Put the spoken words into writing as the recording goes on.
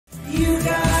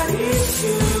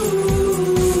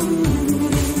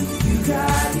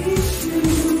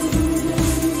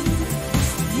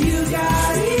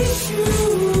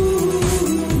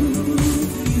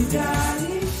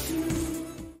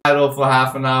idle for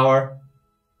half an hour.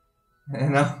 You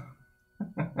know?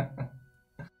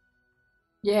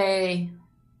 Yay.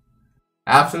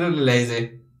 Absolutely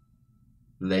lazy.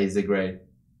 Lazy Gray.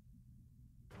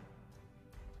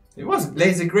 It was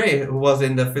Lazy Gray who was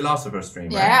in the Philosopher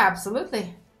stream, Yeah, right?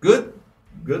 absolutely. Good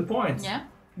point. Yeah,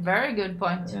 very good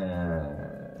point.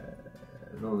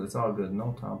 No, it's all good.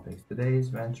 No topics. Today's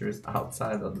venture is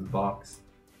outside of the box.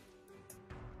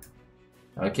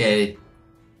 Okay.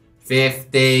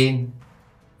 15.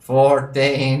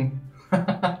 14.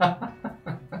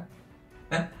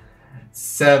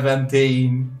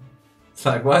 17. It's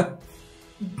like what?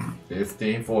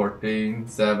 15, 14,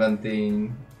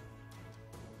 17,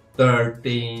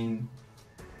 13,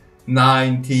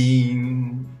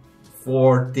 19,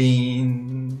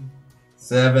 14,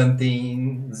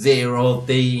 17, 0.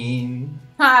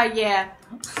 Ah, yeah.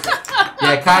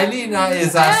 Yeah, Kylie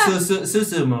is a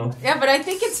Susumu. Yeah, but I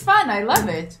think it's fun. I love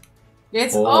it.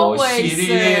 It's Oh, always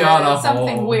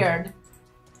something weird.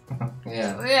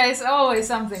 Yeah. Yeah, it's always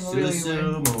something really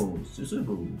weird.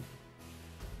 Susumu.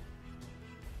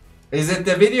 Is it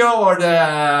the video or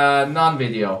the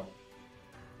non-video?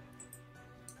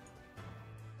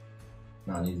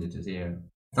 Not easy to see here.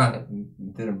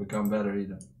 It didn't become better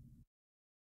either.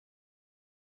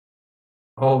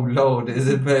 Oh, load. Is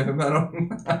it Baby Metal?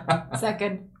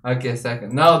 Second. Okay,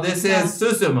 second. No, this is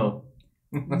Susumu.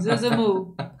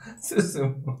 Susumu.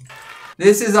 Susumu.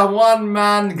 This is a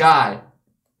one-man guy.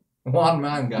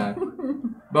 One-man guy.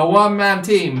 But one-man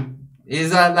team.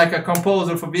 He's like a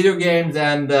composer for video games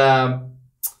and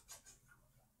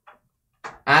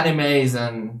animes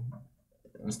and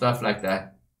stuff like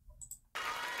that.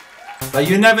 But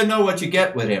you never know what you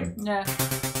get with him. Yeah.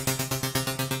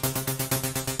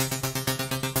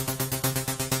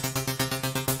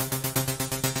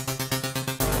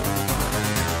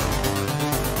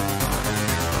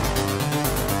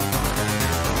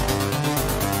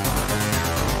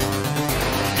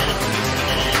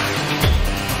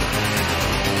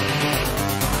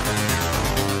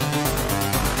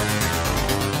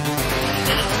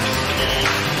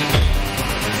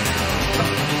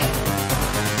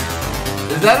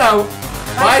 Is that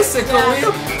a bicycle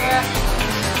wheel? Yeah.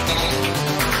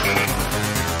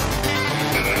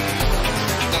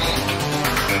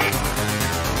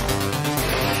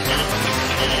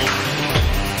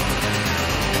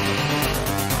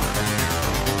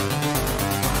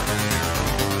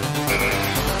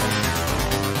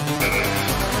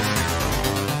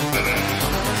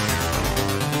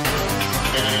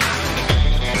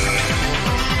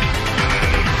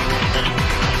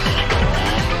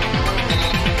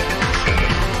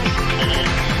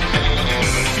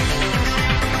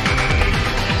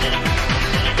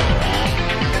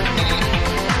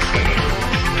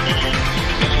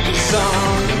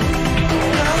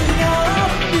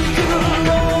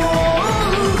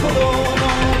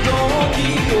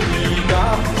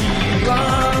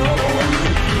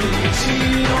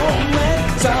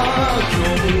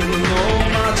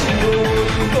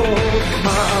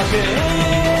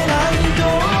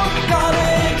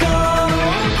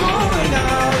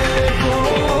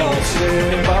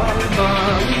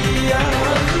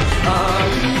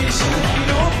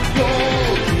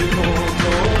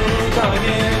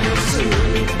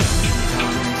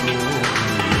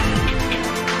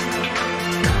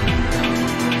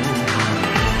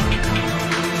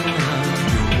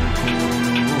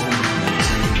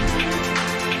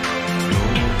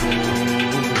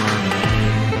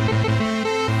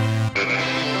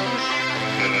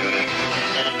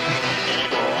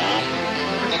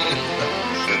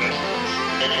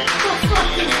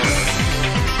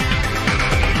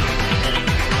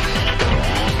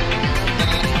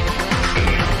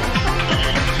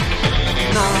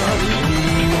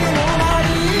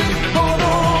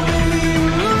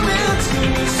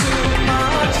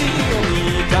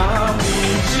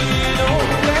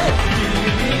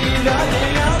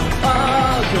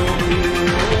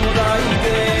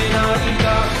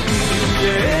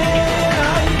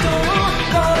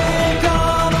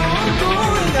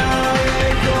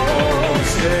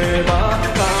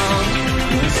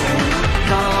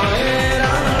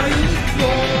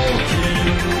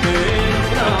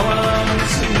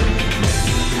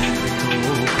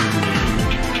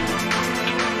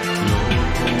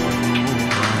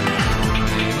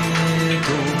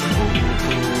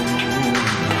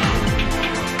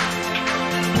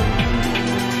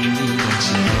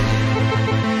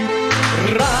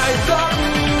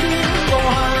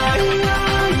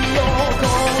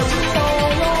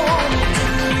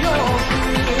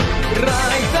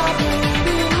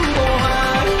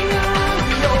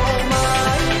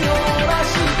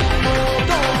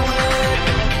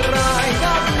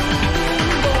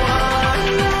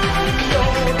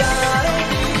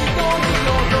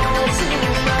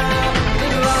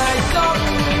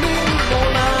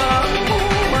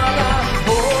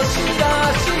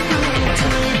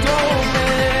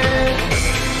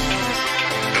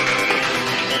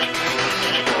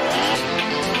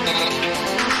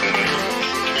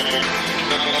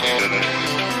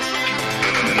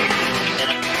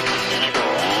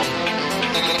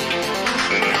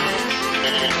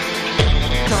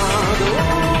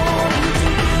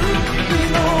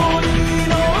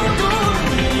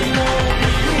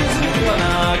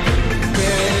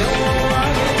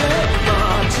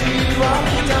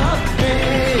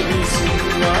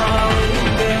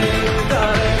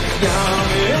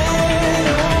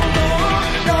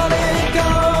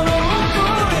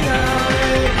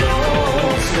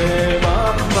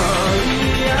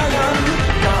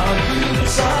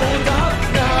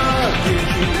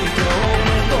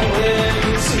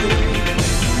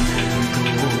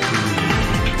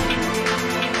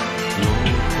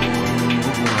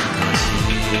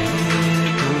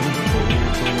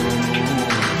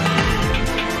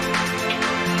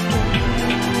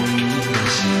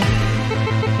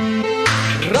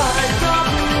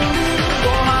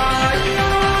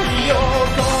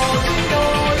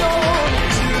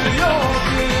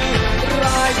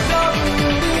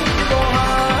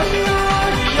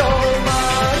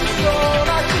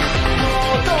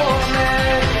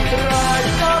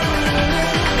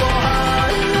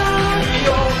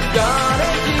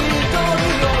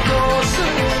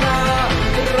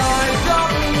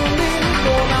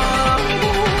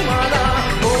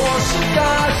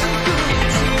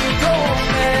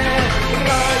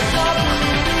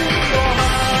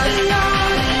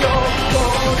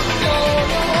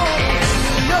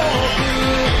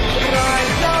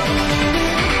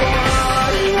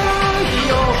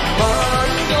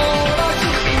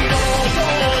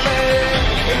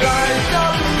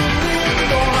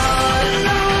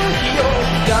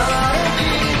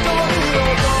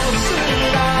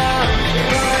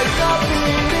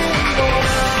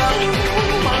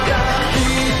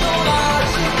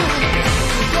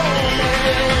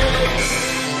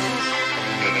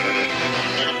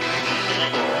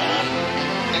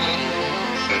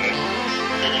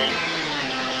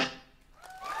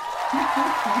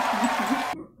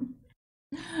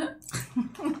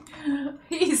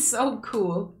 He's so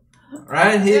cool.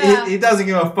 Right? He doesn't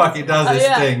give a fuck. He does his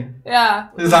thing. Yeah.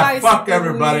 He's like, fuck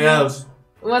everybody else.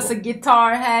 Was a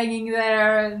guitar hanging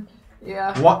there. And,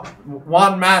 yeah. What?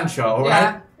 One man show,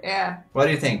 right? Yeah. What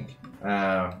do you think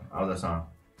of the song?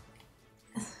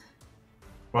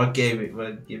 What did it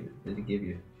give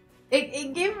you?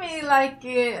 It gave me like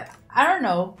I don't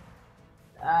know.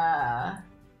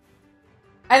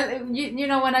 You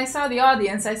know, when I saw the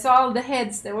audience, I saw all the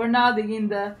heads that were nodding in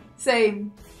the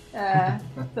same side.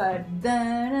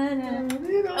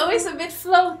 Oh, it's a bit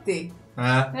floaty.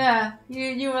 Yeah,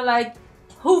 you were like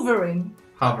hovering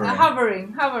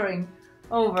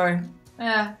over.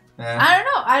 Yeah.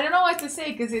 I don't know what to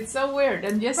say because it's so weird.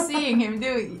 And just seeing him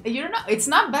do, you don't know, it's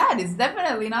not bad. It's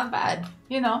definitely not bad.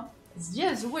 You know, it's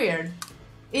just weird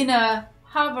in a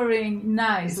hovering,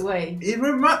 nice way.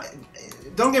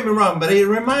 Don't get me wrong, but it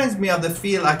reminds me of the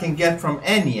feel I can get from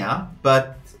Enya,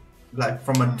 but like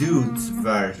from a dude's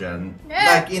version,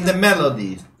 like in the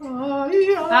melodies.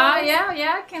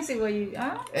 Yeah, I can see what you.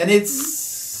 And it's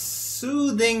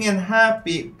soothing and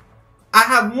happy. I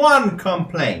have one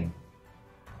complaint.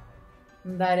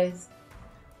 That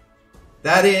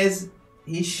is,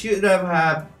 he should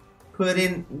have put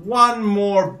in one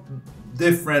more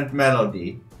different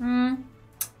melody. You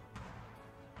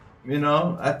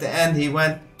know, at the end he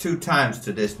went 2 times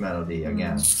to this melody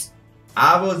again.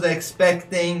 I was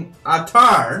expecting a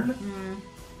turn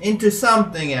into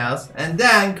something else and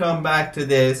then come back to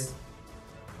this.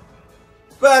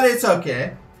 But it's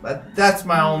okay. But that's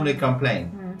my only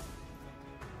complaint.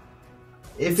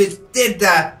 If it did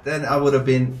that, then I would have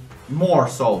been more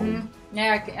sold.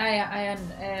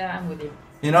 Yeah, I'm with you.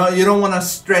 You know, you don't want to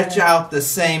stretch out the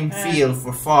same feel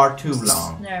for far too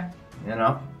long. Yeah. You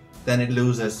know, then it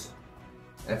loses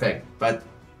effect. But,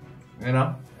 you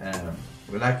know,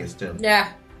 we like it still.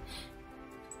 Yeah.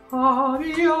 What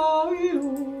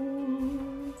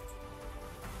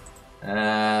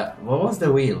was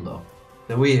the wheel though?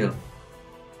 The wheel.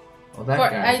 Oh, that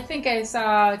guy. I think I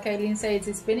saw Kailin say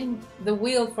it's spinning the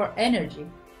wheel for energy.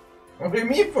 What do you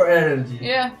mean for energy?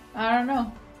 Yeah, I don't know.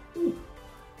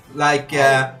 Like,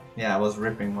 yeah, I was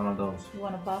ripping one of those. You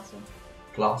want a plaster?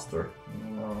 Plaster?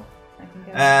 No. I can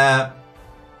go.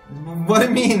 What do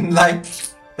you mean? Like,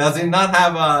 does it not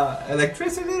have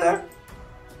electricity there?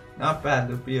 Not bad,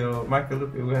 Lupio. Michael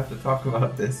Lupio, we have to talk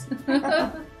about this.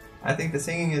 I think the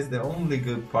singing is the only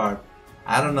good part.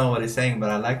 I don't know what he's saying, but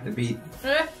I like the beat.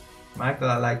 Michael,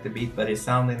 I like the beat, but he's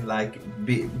sounding like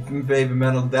Baby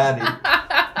Metal Daddy.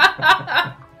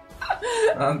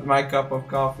 Not my cup of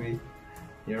coffee.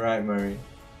 You're right, Murray.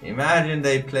 Imagine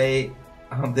they play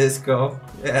on disco.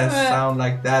 Yeah, sound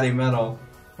like Daddy Metal.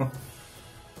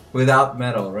 Without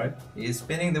metal, right? He's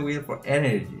spinning the wheel for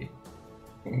energy.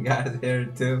 You guys hear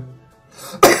it too?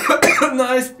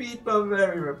 Nice beat, but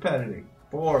very repetitive.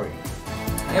 Boring.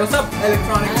 Hey, what's up,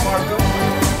 Electronic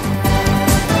Marco?